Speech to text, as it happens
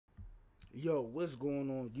Yo, what's going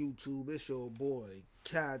on YouTube? It's your boy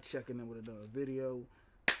Kai checking in with another video.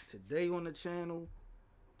 Today on the channel,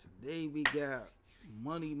 today we got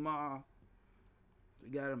MoneyMarr.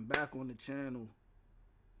 We got him back on the channel.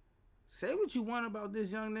 Say what you want about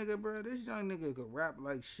this young nigga, bro. This young nigga could rap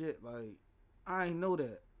like shit. Like, I ain't know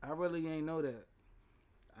that. I really ain't know that.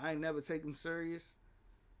 I ain't never take him serious.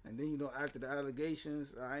 And then, you know, after the allegations,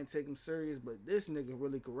 I ain't take him serious. But this nigga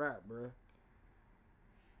really could rap, bro.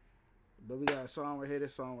 But we got a song right here.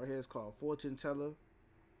 This song right here is called Fortune Teller.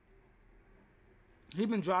 He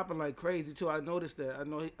been dropping like crazy too. I noticed that.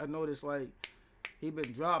 I noticed like he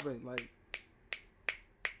been dropping like.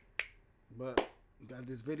 But got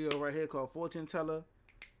this video right here called Fortune Teller.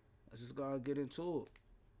 Let's just go and get into it.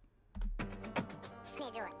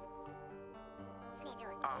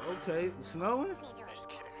 Okay, it's snowing?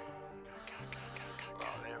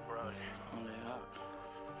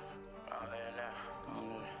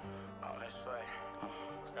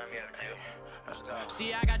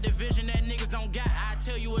 See, I got the vision that niggas don't got. I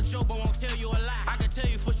tell you a joke, but won't tell you a lie. I can tell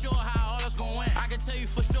you for sure how all us gon' win. I can tell you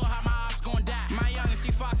for sure how my ops gon' die. My youngest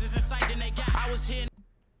see foxes in sight, then they got. I was here.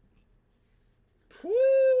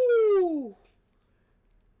 Woo!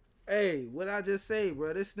 Hey, what I just say,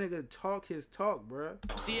 bro? This nigga talk his talk, bro.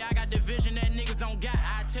 See, I got the vision that niggas don't got.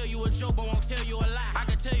 I tell you a joke, but won't tell you a lie. I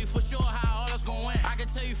can tell you for sure how all us gon' win. I can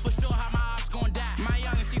tell you for sure how my ops gon' die. My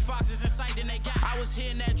youngest see foxes in sight, then they got. I was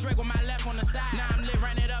hitting that Drake with my left on the side. Now I'm lit,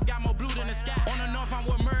 ran it up, got more blue than the sky. On the north, I'm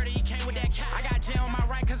with murder, he came with that cat. I got jail on my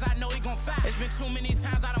right, cause I know he gon' fight. It's been too many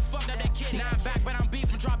times I done fucked up that kid. Now I'm back, but I'm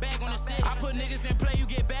beefing, drop bag on the city. I put niggas in play, you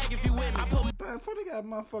get bag if you with me. I put before they got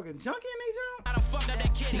motherfucking junkie in they joint. I done fucked up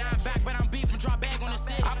that kid. Now I'm back, but I'm beefing, drop bag on the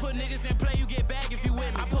city. I put niggas in play, you get bag if you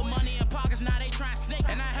with me. I put money in pockets, now they try to snake.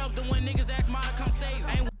 And I help them when niggas ask MoneyMarr to come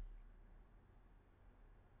save.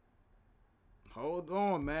 Hold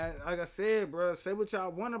on, man. Like I said, bro, say what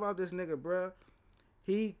y'all want about this nigga, bro.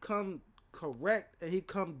 He come correct and he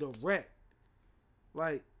come direct.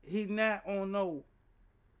 Like, he not on no,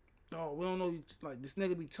 oh, we don't know, like, this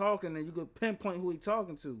nigga be talking and you could pinpoint who he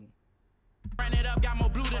talking to. Ran it up, got more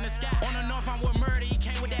blue than the sky. On the north, I'm with murder, he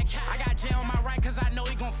came with that cat. I got jail on my right, cause I know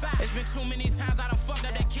he gon' fight. It's been too many times I done fucked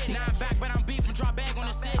up that kid. Now I'm back, but I'm beefing, drop bag on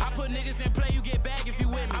the city. I put niggas in play, you get bag if you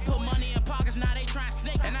with me. I put money in pockets, now they try to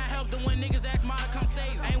snake. And I help them when niggas ask MoneyMarr to come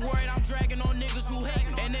save. Ain't worried, I'm dragging on niggas who hate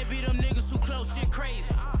me. And they be them niggas who close, shit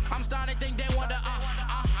crazy. I'm starting to think they want the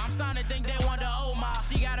I'm starting to think they want the old ma.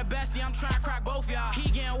 She got a bestie, I'm trying to crack both y'all. He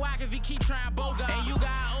getting whack if he keep trying boga. And you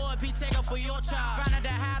got OP, take up for your child. Find out the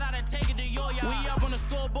hat, I take it to your yard. We up on the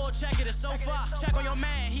scoreboard, check it, it's so far. Check on your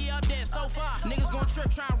man, he up there so far. Niggas gon'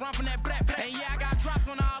 trip, try to run from that black. And yeah, I got drops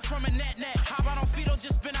on ours from a net. Hop out on Fido,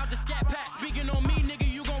 just spin out the scat pack. Speaking on me,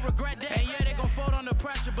 nigga, you gon' regret that. And yeah, they gon' fold on the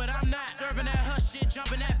pressure, but I'm not. Serving that hush shit,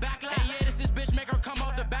 jumping that back line. And yeah, this bitch make her come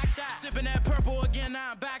off the backside. Sipping that purple again,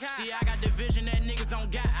 now I'm back high. See, I got the vision that niggas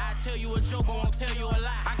don't got. I tell you a joke, but won't tell you a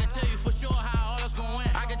lie. I can tell you for sure how all us gon' win.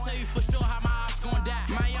 I can tell you for sure how my ops gon' die.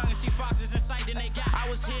 My youngest see foxes in sight, then they got. I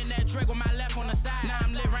was hitting that Drake with my left on the side. Now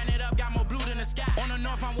I'm lit, ran it up, got more blue than the sky. On the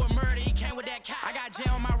north, I'm with murder, he came with that cat. I got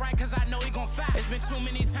jail on my right, cause I know he gon' fight. It's been too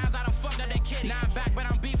many times I done fucked up that kid. Now I'm back, but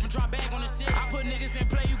I'm beefing, drop bag on the city. I put niggas in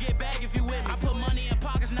play, you get bag if you with me. I put money in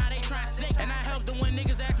pockets, now they try to snake. And I help them when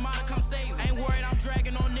niggas ask MoneyMarr to come save. Ain't worried, I'm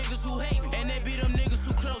dragging on niggas who hate me. And they be them niggas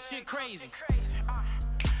who close shit crazy.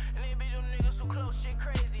 And they be them niggas who close shit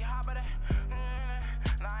crazy. Hop of that.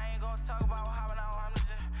 Nah, I ain't gonna talk about hopping out, I'm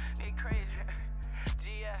just get crazy.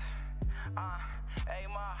 GS, hey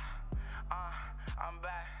Ma, I'm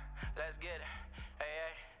back. Let's get it.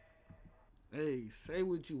 Hey. Hey, say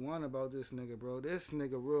what you want about this nigga, bro. This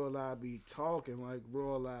nigga real live be talking like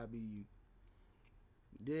real live be.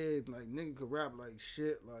 Yeah, like nigga could rap like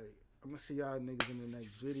shit. Like, I'm gonna see y'all niggas in the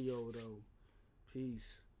next video though.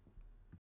 Peace.